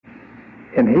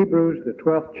In Hebrews, the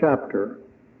 12th chapter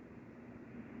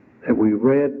that we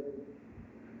read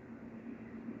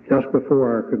just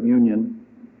before our communion,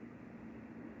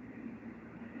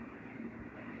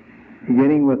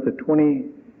 beginning with the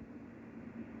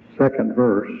 22nd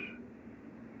verse,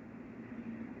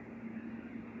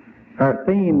 our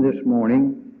theme this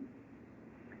morning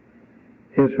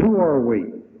is, who are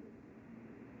we?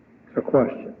 It's a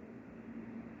question.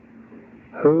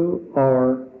 Who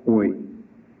are we?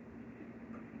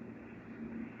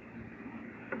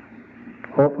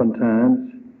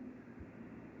 Oftentimes,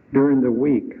 during the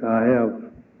week, I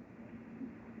have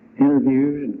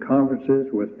interviews and conferences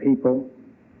with people.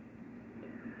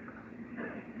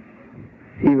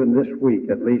 Even this week,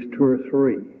 at least 2 or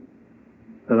 3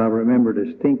 that I remember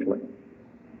distinctly.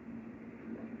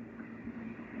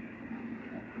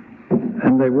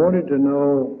 And they wanted to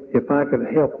know if I could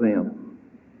help them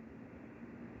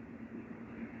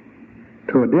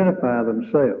to identify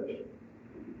themselves,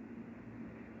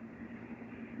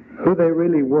 who they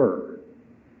really were,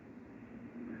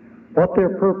 what their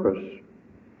purpose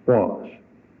was,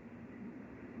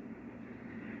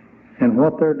 and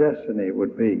what their destiny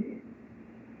would be.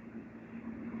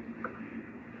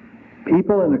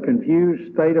 People in a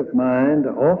confused state of mind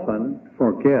often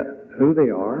forget who they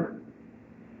are,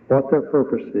 what their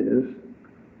purpose is,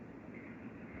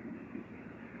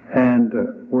 and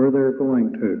where they're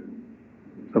going to.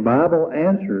 The Bible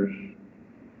answers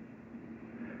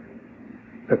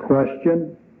the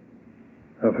question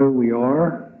of who we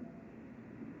are,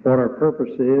 what our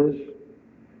purpose is,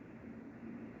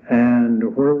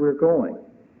 and where we're going.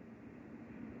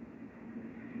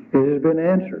 It has been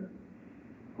answered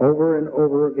over and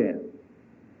over again.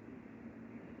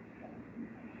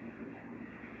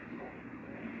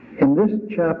 In this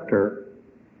chapter,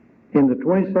 in the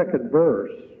 22nd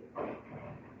verse,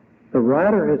 the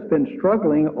writer has been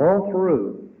struggling all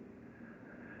through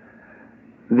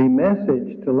the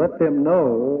message to let them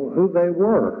know who they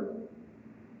were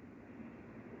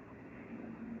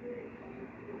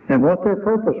and what their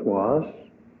purpose was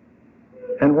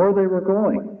and where they were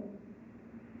going.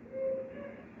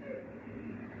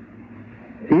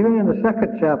 Even in the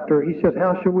 2nd chapter, he says,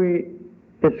 how shall we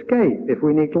escape if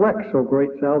we neglect so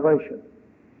great salvation?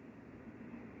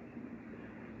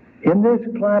 In this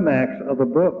climax of the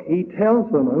book, he tells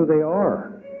them who they are.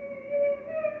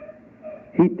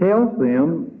 He tells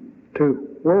them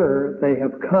to where they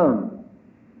have come.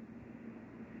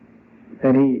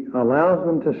 And he allows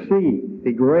them to see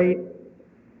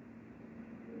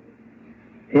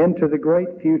into the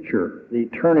great future, the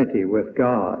eternity with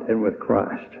God and with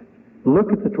Christ.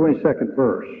 Look at the 22nd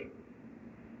verse.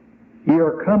 Ye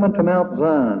are come unto Mount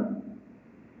Zion.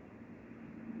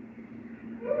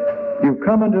 You've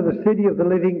come unto the city of the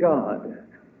living God.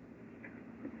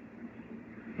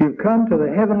 You've come to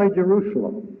the heavenly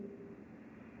Jerusalem,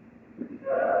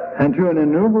 and to an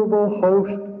innumerable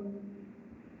host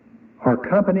or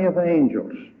company of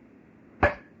angels,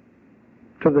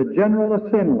 to the general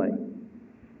assembly,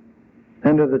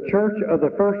 and to the church of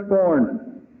the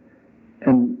firstborn.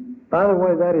 And by the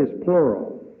way, that is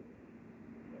plural.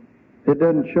 It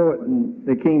doesn't show it in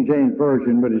the King James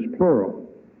Version, but it's plural.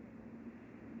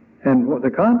 And what the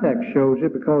context shows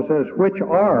it because it says, which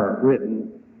are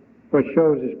written, which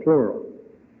shows it's plural,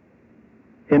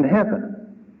 in heaven.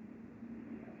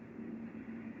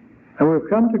 And we've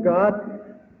come to God,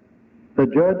 the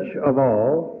judge of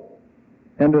all,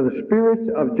 and to the spirits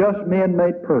of just men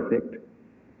made perfect,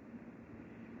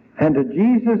 and to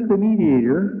Jesus the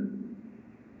mediator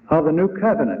of the new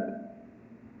covenant,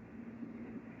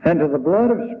 and to the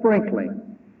blood of sprinkling.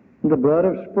 The blood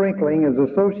of sprinkling is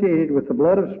associated with the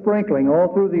blood of sprinkling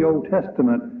all through the Old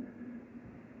Testament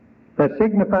that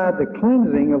signified the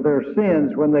cleansing of their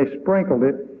sins when they sprinkled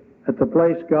it at the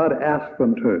place God asked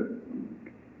them to.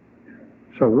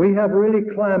 So we have really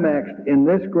climaxed in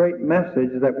this great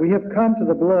message that we have come to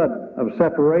the blood of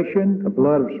separation, the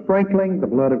blood of sprinkling, the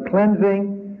blood of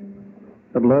cleansing,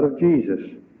 the blood of Jesus,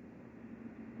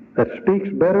 that speaks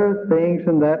better things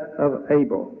than that of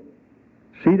Abel.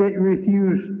 See that you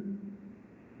refuse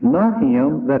not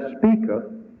him that speaketh,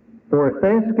 for if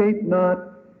they escape not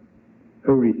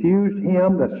who refused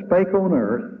him that spake on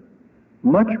earth,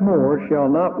 much more shall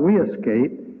not we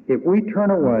escape if we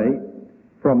turn away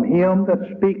from him that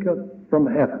speaketh from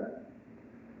heaven.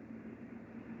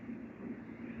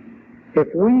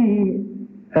 If we,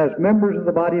 as members of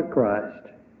the body of Christ,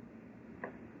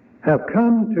 have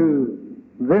come to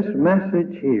this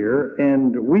message here,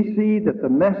 and we see that the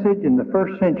message in the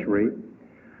first century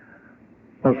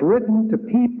was written to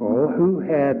people who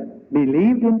had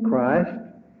believed in Christ,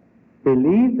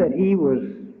 believed that he was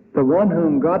the one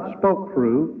whom God spoke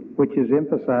through, which is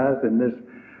emphasized in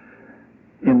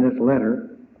this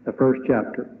letter, the first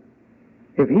chapter,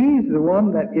 if he's the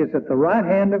one that is at the right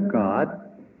hand of God,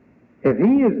 if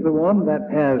he is the one that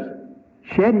has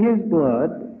shed his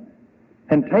blood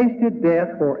and tasted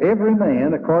death for every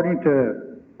man, according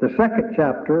to the second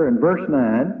chapter and verse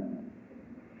 9,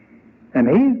 and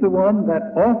he's the one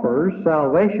that offers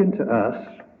salvation to us,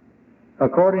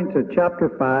 according to chapter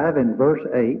 5 and verse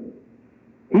 8,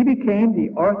 he became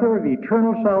the author of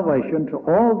eternal salvation to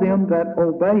all them that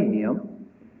obey him,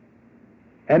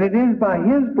 and it is by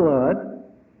his blood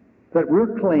that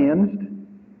we're cleansed.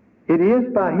 It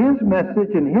is by his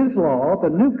message and his law, the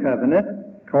new covenant,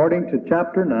 according to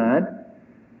chapter 9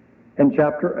 and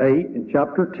chapter 8 and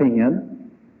chapter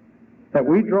 10, that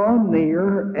we draw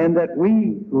near and that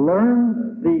we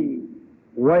learn the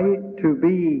way to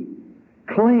be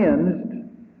cleansed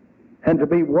and to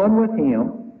be one with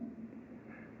him.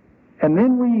 And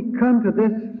then we come to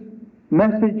this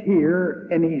message here,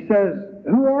 and he says,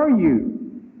 who are you?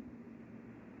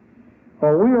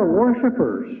 Oh, we are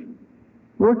worshipers.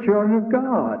 We're children of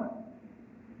God.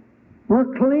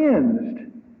 We're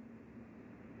cleansed.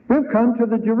 We've come to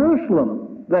the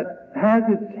Jerusalem that has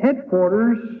its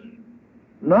headquarters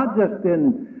not just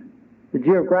in the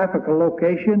geographical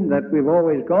location that we've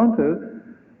always gone to,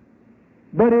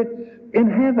 but it's in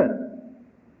heaven.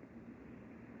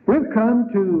 We've come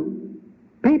to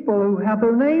people who have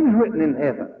their names written in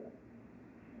heaven.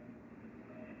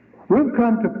 We've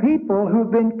come to people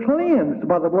who've been cleansed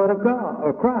by the blood of God,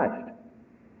 or Christ.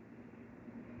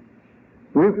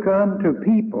 We've come to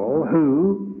people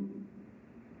who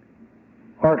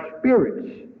are spirits,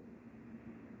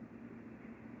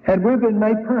 and we've been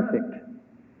made perfect.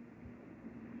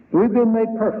 We've been made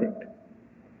perfect.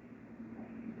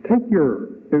 Take your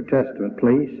New Testament,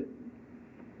 please,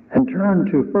 and turn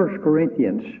to 1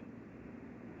 Corinthians,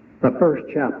 the first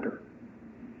chapter.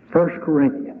 1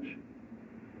 Corinthians.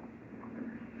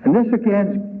 And this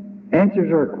again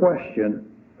answers our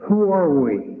question, who are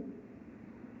we?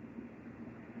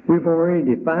 We've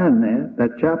already defined that. That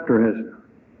chapter has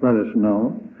let us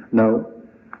know. No.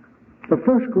 But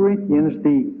 1 Corinthians,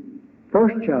 the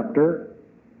first chapter,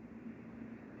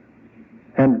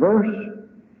 and verse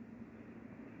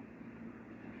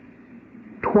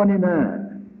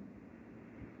 29,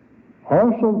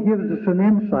 also gives us an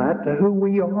insight to who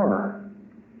we are.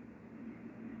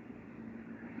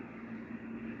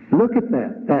 Look at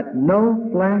that no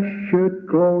flesh should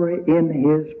glory in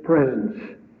his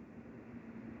presence.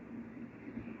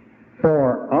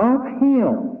 For of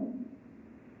him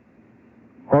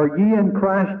are ye in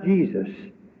Christ Jesus.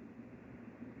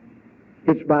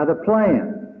 It's by the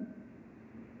plan.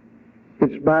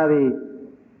 It's by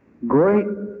the great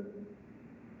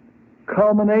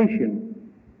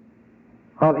culmination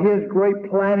of his great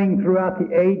planning throughout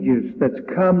the ages that's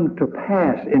come to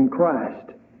pass in Christ.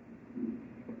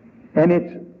 And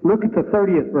it's, look at the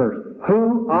 30th verse.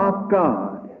 Who of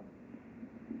God?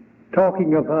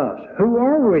 Talking of us. Who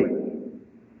are we?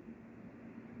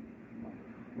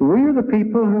 We're the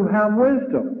people who have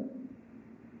wisdom.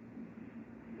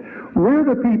 We're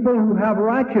the people who have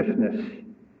righteousness.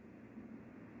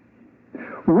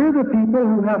 We're the people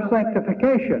who have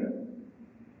sanctification.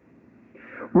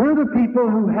 We're the people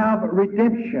who have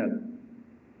redemption.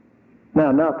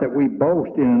 Now, not that we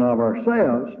boast in and of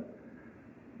ourselves,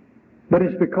 but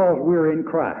it's because we're in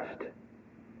Christ.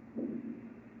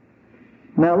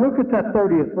 Now look at that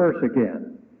 30th verse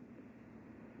again.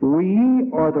 We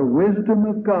are the wisdom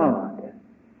of God.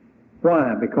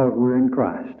 Why? Because we're in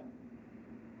Christ.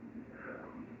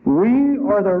 We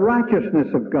are the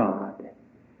righteousness of God.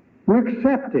 We're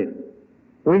accepted.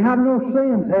 We have no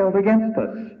sins held against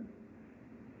us.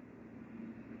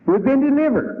 We've been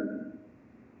delivered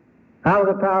out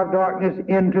of the power of darkness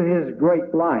into his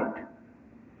great light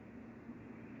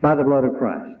by the blood of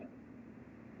Christ.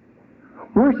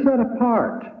 We're set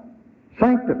apart,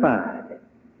 sanctified.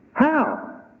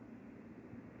 How?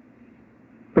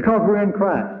 Because we're in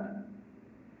Christ.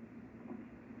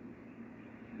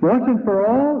 Once and for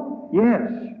all?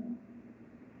 Yes.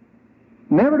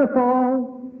 Never to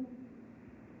fall?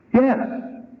 Yes.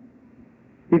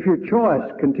 If your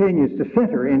choice continues to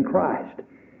center in Christ.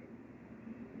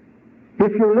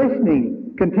 If your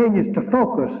listening continues to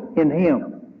focus in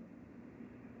him.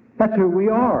 That's who we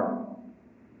are.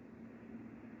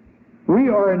 We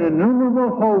are an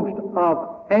innumerable host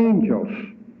of angels,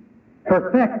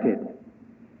 perfected.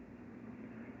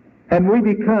 And we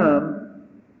become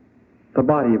the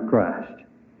body of Christ.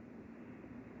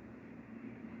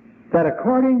 That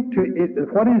according to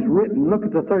what is written, look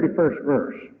at the 31st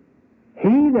verse.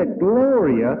 He that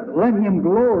glorieth, let him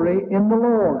glory in the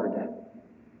Lord.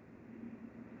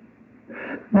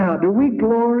 Now, do we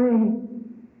glory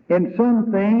in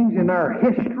some things in our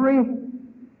history?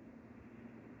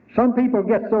 Some people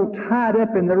get so tied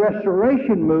up in the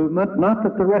restoration movement, not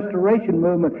that the restoration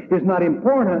movement is not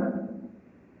important,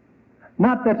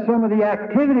 not that some of the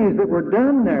activities that were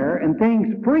done there and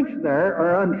things preached there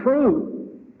are untrue,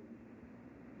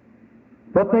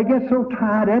 but they get so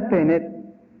tied up in it,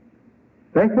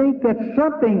 they think that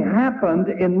something happened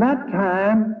in that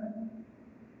time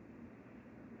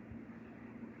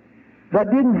that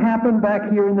didn't happen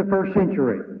back here in the first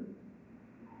century.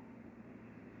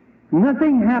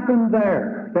 Nothing happened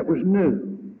there that was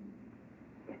new.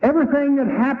 Everything that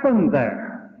happened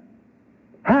there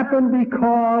happened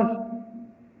because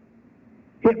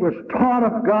it was taught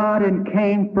of God and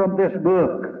came from this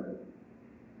book.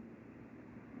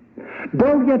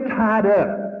 Don't get tied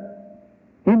up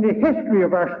in the history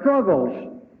of our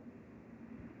struggles,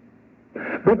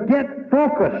 but get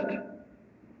focused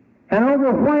and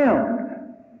overwhelmed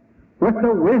with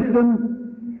the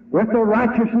wisdom, with the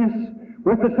righteousness,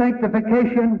 with the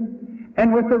sanctification,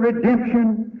 and with the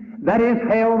redemption that is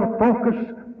held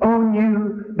focused on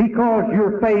you because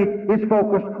your faith is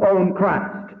focused on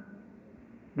Christ.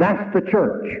 That's the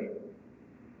church.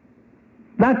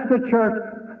 That's the church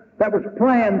that was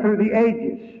planned through the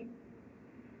ages.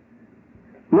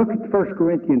 Look at 1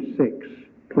 Corinthians 6,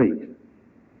 please.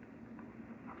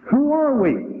 Who are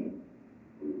we?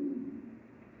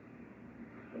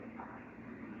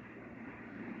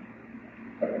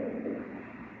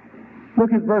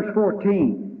 Look at verse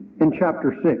 14 in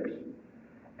chapter 6.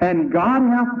 And God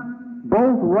hath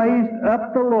both raised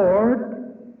up the Lord,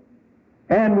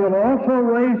 and will also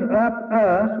raise up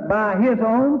us by his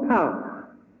own power.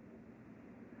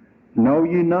 Know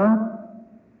ye not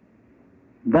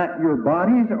that your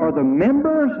bodies are the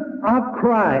members of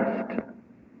Christ?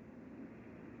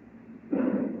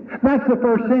 That's the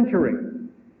first century.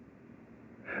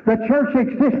 The church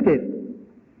existed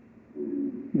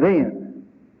then.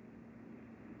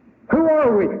 Who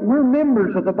are we? We're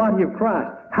members of the body of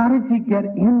Christ. How did you get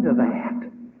into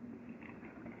that?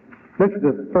 Look at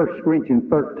the 1 Corinthians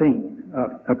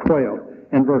 12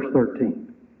 and verse 13.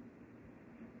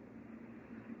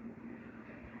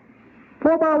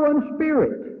 For by one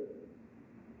Spirit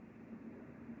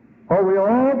are we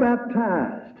all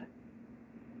baptized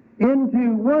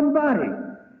into one body,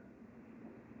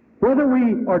 whether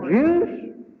we are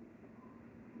Jews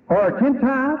or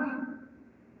Gentiles,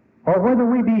 or whether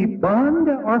we be bond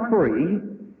or free,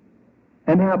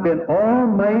 and have been all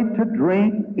made to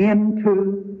drink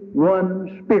into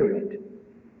one Spirit.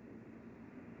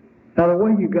 Now, the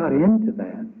way you got into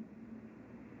that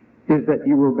is that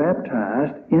you were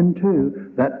baptized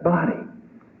into that body.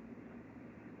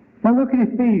 Now look at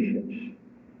Ephesians.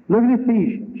 Look at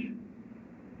Ephesians,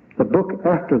 the book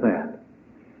after that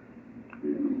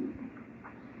in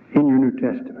your New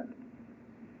Testament.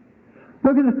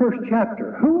 Look at the first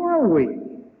chapter. Who are we?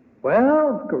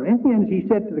 Well, Corinthians, he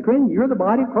said to the Corinthians, you're the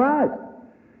body of Christ.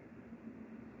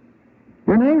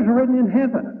 Your names are written in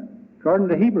heaven, according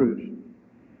to Hebrews.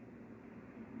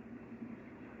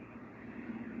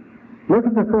 Look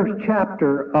at the first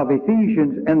chapter of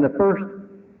Ephesians and the first,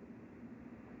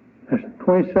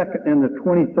 22nd and the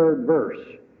 23rd verse.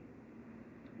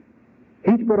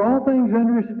 He's put all things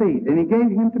under his feet, and he gave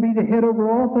him to be the head over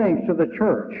all things to the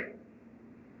church,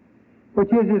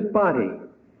 which is his body.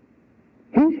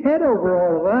 He's head over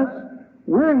all of us.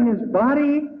 We're his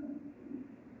body.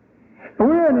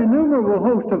 We're an innumerable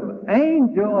host of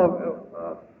angels,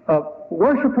 of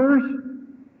worshipers.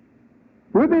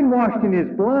 We've been washed in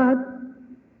his blood.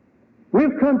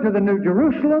 We've come to the New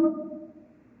Jerusalem.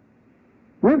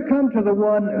 We've come to the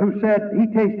one who said he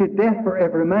tasted death for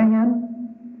every man.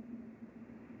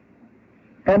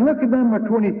 And look at number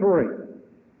 23.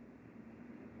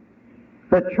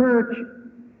 The church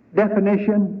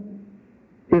definition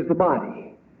is the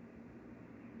body.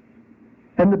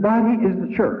 And the body is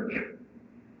the church.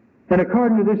 And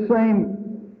according to this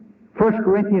same 1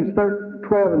 Corinthians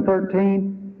 12 and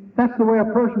 13, that's the way a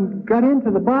person got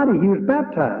into the body. He was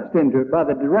baptized into it by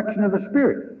the direction of the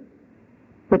Spirit,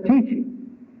 the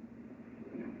teaching.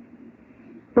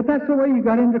 But that's the way you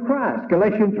got into Christ.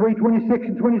 Galatians 3:26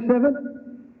 and 27.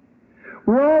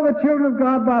 We're all the children of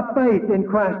God by faith in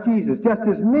Christ Jesus. Just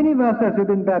as many of us as have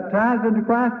been baptized into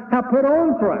Christ have put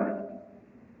on Christ.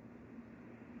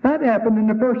 That happened in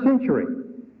the first century.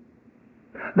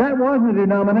 That wasn't a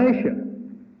denomination.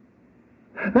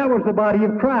 That was the body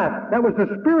of Christ. That was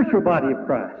the spiritual body of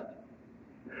Christ.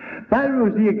 That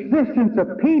was the existence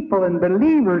of people and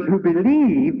believers who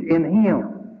believed in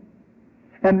Him.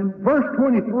 And verse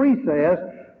 23 says,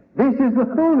 this is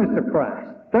the fullness of Christ.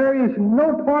 There is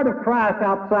no part of Christ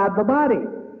outside the body.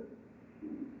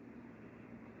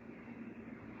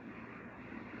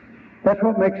 That's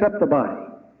what makes up the body.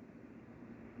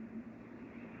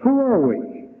 Who are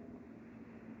we?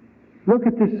 Look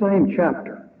at this same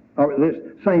chapter, or this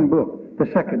same book, the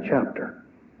second chapter.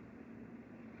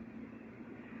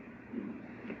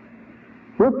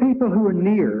 We're people who are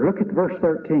near. Look at verse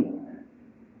 13.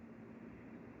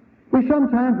 We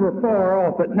sometimes were far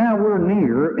off, but now we're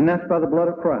near, and that's by the blood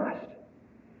of Christ.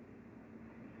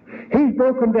 He's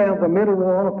broken down the middle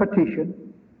wall of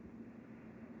partition,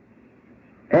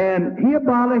 and he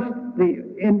abolished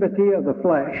the enmity of the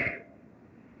flesh,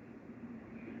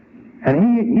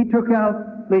 and he took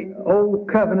out the old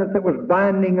covenant that was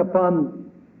binding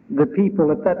upon the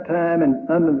people at that time and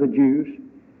under the Jews.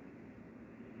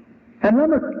 And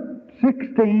number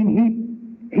 16,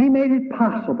 he made it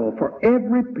possible for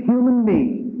every human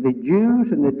being, the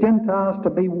Jews and the Gentiles, to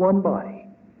be one body.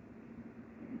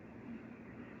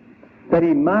 That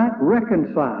he might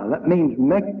reconcile, that means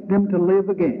make them to live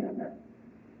again,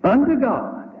 unto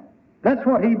God. That's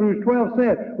what Hebrews 12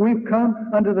 said. We've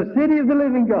come unto the city of the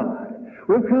living God.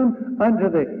 We've come unto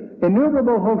the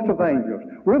innumerable host of angels.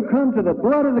 We've come to the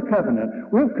blood of the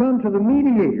covenant. We've come to the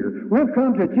mediator. We've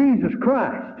come to Jesus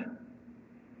Christ.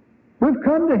 We've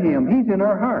come to him. He's in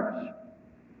our hearts.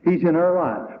 He's in our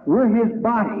life. We're his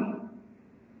body.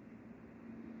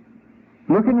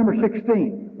 Look at number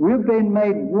 16. We've been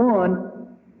made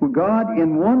one with God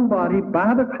in one body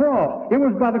by the cross. It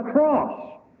was by the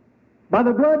cross, by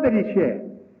the blood that he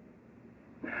shed.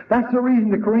 That's the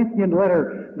reason the Corinthian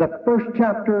letter, the first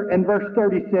chapter and verse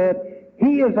 30 said,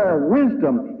 he is our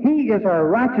wisdom. He is our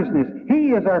righteousness.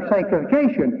 He is our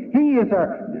sanctification. He is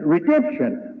our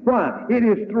redemption. Why? It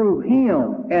is through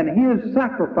him and his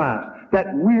sacrifice that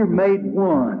we're made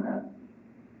one.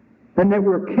 And that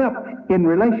we're kept in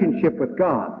relationship with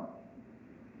God.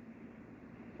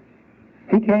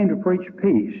 He came to preach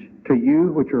peace to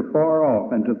you which are far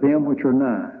off and to them which are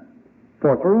nigh.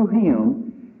 For through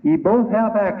him ye both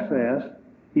have access,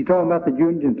 he's talking about the Jew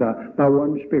and Gentile, by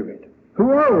one Spirit.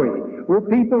 Who are we? We're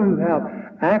people who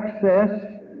have access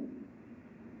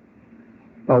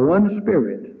by one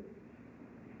Spirit.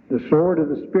 The sword of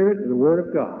the Spirit is the Word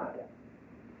of God.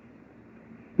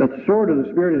 But the sword of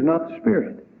the Spirit is not the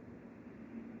Spirit.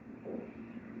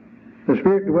 The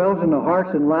Spirit dwells in the hearts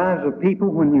and lives of people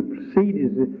when your seed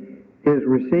is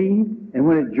received, and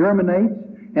when it germinates,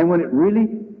 and when it really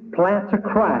plants a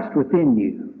Christ within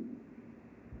you.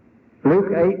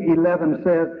 Luke 8:11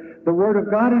 says, the Word of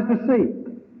God is the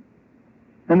seed.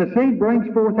 And the seed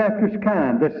brings forth after its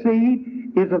kind. The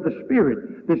seed is of the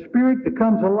Spirit. The Spirit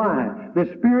becomes alive.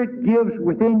 The Spirit gives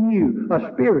within you a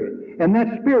spirit. And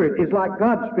that spirit is like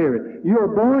God's Spirit. You are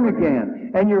born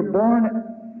again. And you're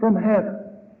born from heaven.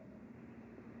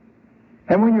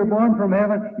 And when you're born from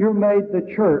heaven, you're made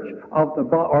the church of the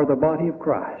body of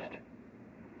Christ.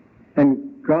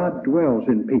 And God dwells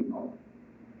in people.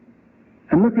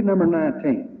 And look at number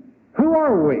 19. Who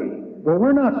are we? Well,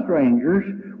 we're not strangers.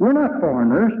 We're not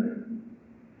foreigners.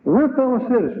 We're fellow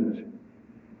citizens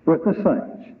with the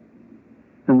saints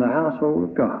in the household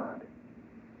of God.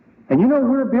 And you know,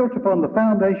 we're built upon the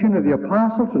foundation of the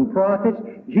apostles and prophets,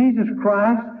 Jesus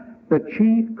Christ, the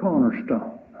chief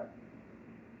cornerstone.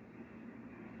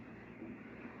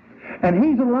 And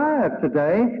he's alive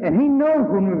today, and he knows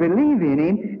when we believe in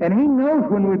him, and he knows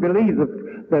when we believe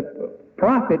the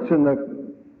prophets and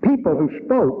the people who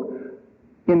spoke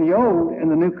in the Old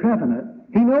and the New Covenant.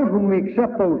 He knows when we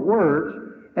accept those words,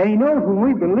 and he knows when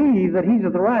we believe that he's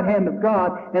at the right hand of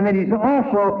God, and that he's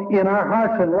also in our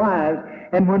hearts and lives.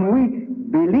 And when we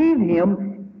believe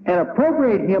him and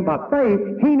appropriate him by faith,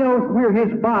 he knows we're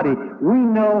his body. We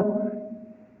know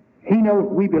he knows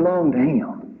we belong to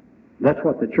him. That's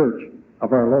what the church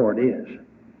of our Lord is.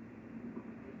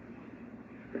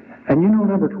 And you know,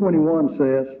 number 21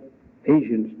 says,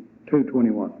 Ephesians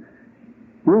 2:21,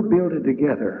 we're builded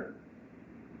together,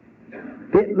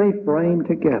 fitly framed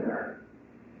together,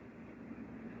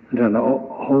 into the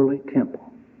holy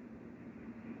temple.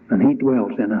 And he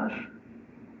dwells in us.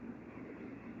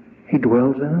 He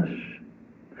dwells in us.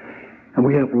 And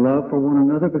we have love for one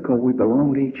another because we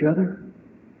belong to each other.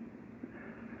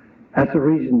 That's the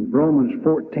reason Romans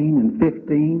 14 and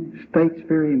 15 states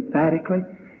very emphatically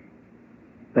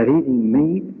that eating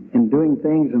meat and doing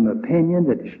things in opinion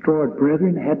that destroyed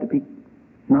brethren had to be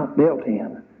not built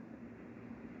in.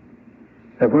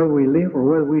 That whether we live or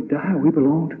whether we die, we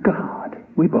belong to God.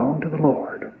 We belong to the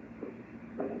Lord.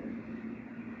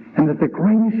 And that the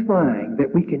greatest thing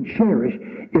that we can cherish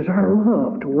is our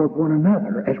love toward one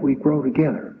another as we grow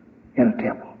together in a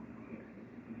temple.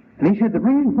 And he said the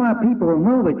reason why people will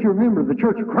know that you're a member of the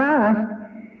Church of Christ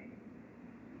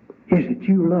is that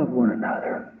you love one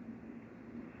another.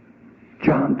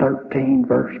 John 13,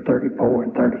 verse 34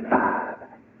 and 35.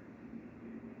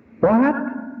 What?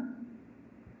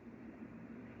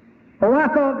 Oh, I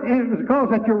thought it was because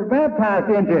that you were baptized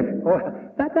into it.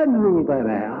 Oh, that doesn't rule that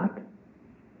out.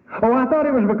 Oh, I thought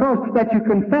it was because that you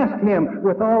confessed him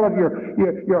with all of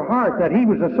your heart that he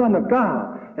was the Son of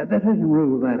God. That doesn't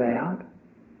rule that out.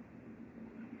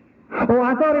 Oh,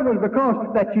 I thought it was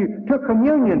because that you took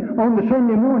communion on the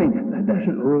Sunday morning. That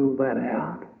doesn't rule that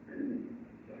out.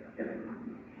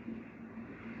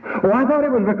 Oh, I thought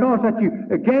it was because that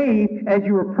you gave as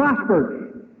you were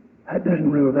prospered. That doesn't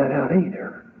rule that out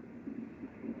either.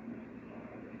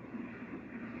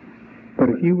 But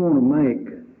if you want to make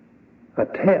a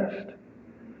test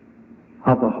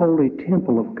of the holy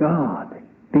temple of God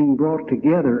being brought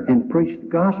together and preach the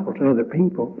gospel to other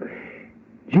people,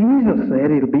 Jesus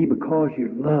said it'll be because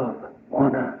you love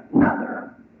one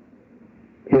another.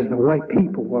 Is the way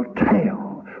people will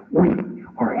tell we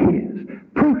are his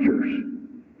preachers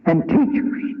and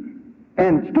teachers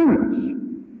and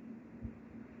students.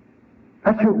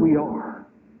 That's who we are.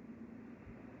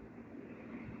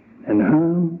 And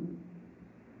whom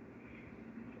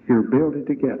you're building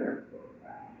together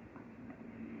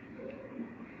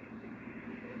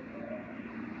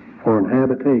for an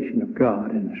habitation of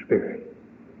God in the Spirit.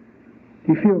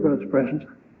 Do you feel God's presence?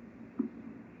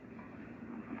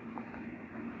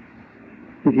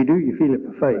 If you do, you feel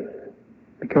it by faith,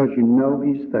 because you know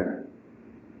he's there.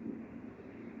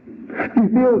 Do you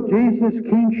feel Jesus'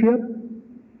 kingship?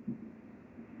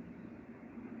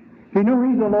 Do you know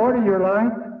he's the Lord of your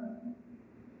life?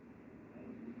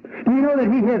 Do you know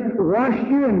that he has washed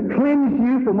you and cleansed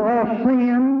you from all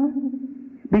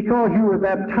sin because you were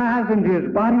baptized into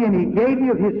his body and he gave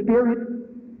you of his Spirit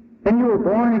and you were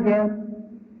born again?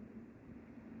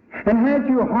 And has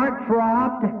your heart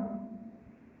throbbed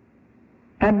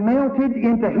and melted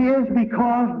into his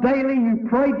because daily you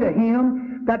prayed to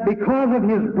him that because of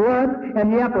his blood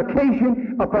and the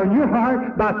application upon your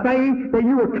heart by faith that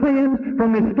you were cleansed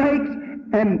from mistakes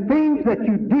and things that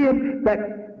you did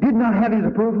that did not have his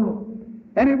approval?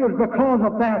 And it was because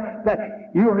of that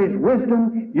you are his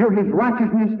wisdom, you're his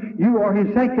righteousness, you are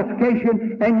his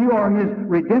sanctification, and you are his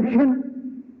redemption.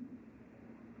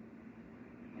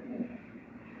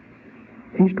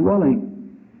 He's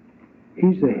dwelling.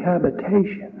 He's the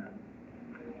habitation.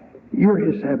 You're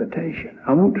his habitation.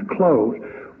 I want to close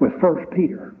with 1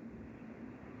 Peter,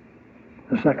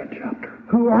 the 2nd chapter.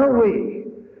 Who are we?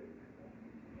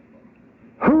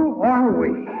 Who are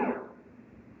we?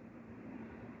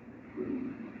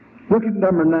 Look at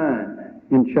number 9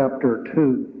 in chapter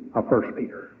 2 of 1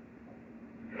 Peter.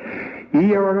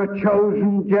 Ye are a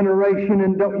chosen generation,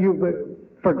 and don't you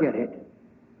forget it.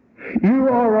 You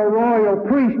are a royal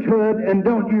priesthood, and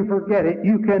don't you forget it.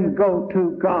 You can go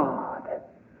to God.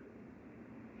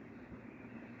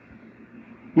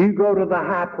 You go to the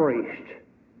high priest.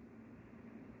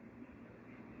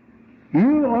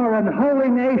 You are an holy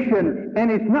nation, and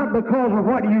it's not because of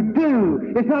what you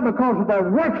do. It's not because of the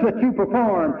works that you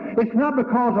perform. It's not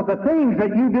because of the things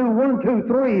that you do 1, 2,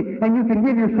 3, and you can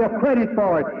give yourself credit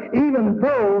for it, even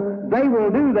though they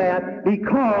will do that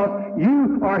because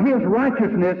you are his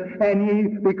righteousness,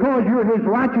 and because you're his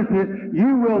righteousness,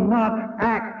 you will not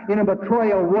act in a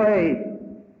betrayal way.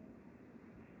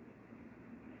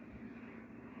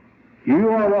 You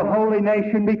are a holy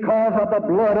nation because of the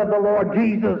blood of the Lord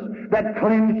Jesus that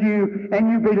cleansed you, and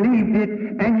you believed it,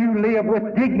 and you live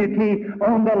with dignity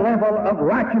on the level of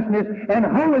righteousness and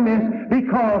holiness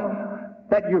because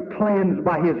that you're cleansed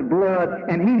by his blood,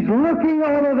 and he's looking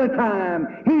all of the time.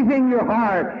 He's in your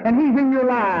heart, and he's in your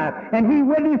life, and he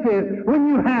witnesses when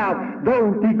you have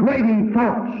those degrading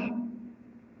thoughts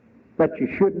that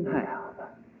you shouldn't have.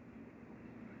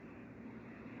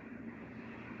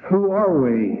 Who are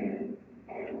we?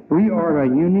 We are a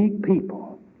unique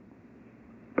people,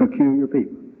 peculiar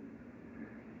people,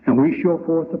 and we show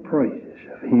forth the praises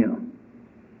of him.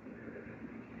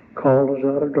 Called us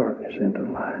out of darkness into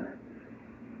light.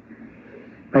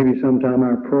 Maybe sometime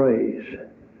our praise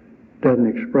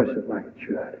doesn't express it like it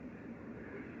should.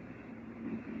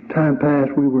 Time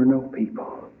past we were no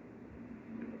people.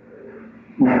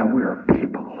 Now we're a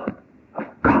people of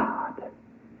God.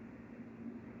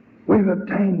 We've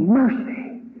obtained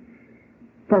mercy,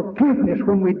 forgiveness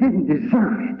when we didn't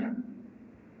deserve it.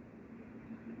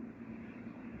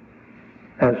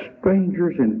 As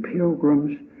strangers and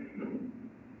pilgrims,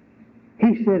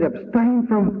 he said, abstain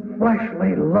from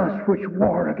fleshly lusts which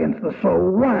war against the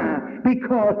soul. Why?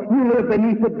 Because you live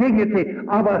beneath the dignity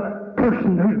of a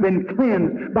person who's been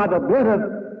cleansed by the blood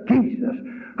of Jesus,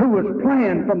 who was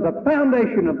planned from the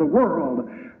foundation of the world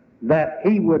that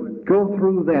he would go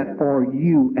through that for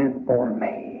you and for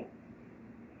me.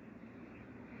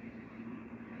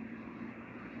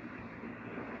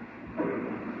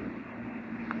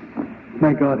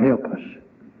 May God help us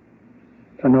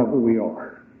to know who we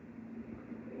are.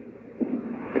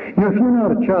 You know, if you're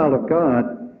not a child of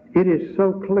God, it is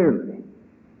so clearly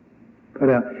put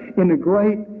out. In the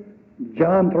great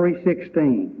John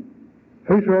 3:16,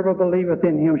 whosoever believeth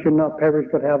in him shall not perish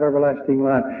but have everlasting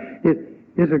life. It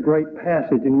is a great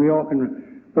passage, and we all can.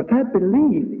 But that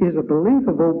belief is a belief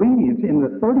of obedience. In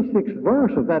the 36th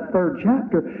verse of that 3rd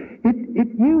chapter, it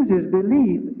uses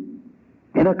belief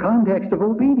in a context of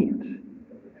obedience.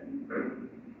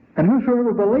 And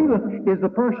whosoever believeth is the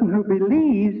person who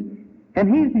believes,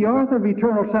 and he's the author of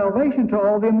eternal salvation to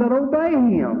all them that obey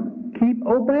him. Keep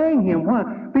obeying him. Why?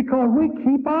 Because we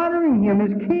keep honoring him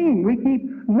as king. We keep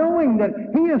knowing that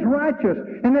he is righteous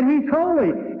and that he's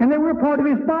holy and that we're part of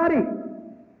his body.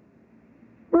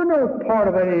 We're no part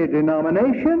of any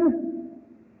denomination.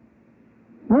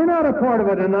 We're not a part of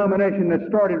a denomination that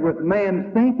started with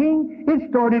man's thinking. It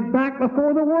started back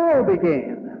before the world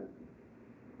began.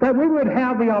 That we would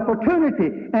have the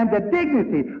opportunity and the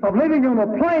dignity of living on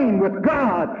a plane with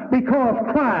God because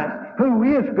Christ, who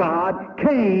is God,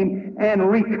 came and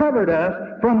recovered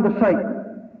us from the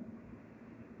Satan.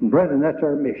 And brethren, that's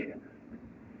our mission.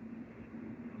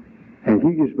 And if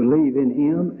you just believe in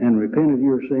him and repent of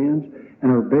your sins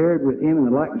and are buried with him in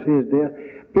the likeness of his death,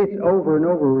 it's over and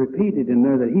over repeated in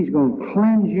there that he's going to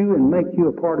cleanse you and make you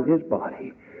a part of his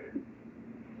body.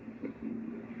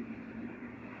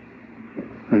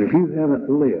 And if you haven't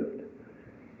lived,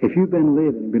 if you've been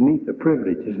living beneath the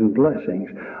privileges and blessings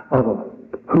of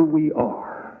who we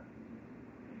are,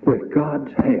 with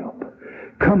God's help,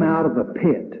 come out of the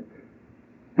pit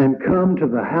and come to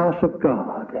the house of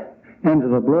God and to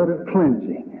the blood of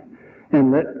cleansing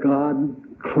and let God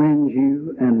cleanse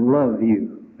you and love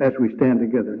you as we stand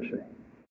together and sing.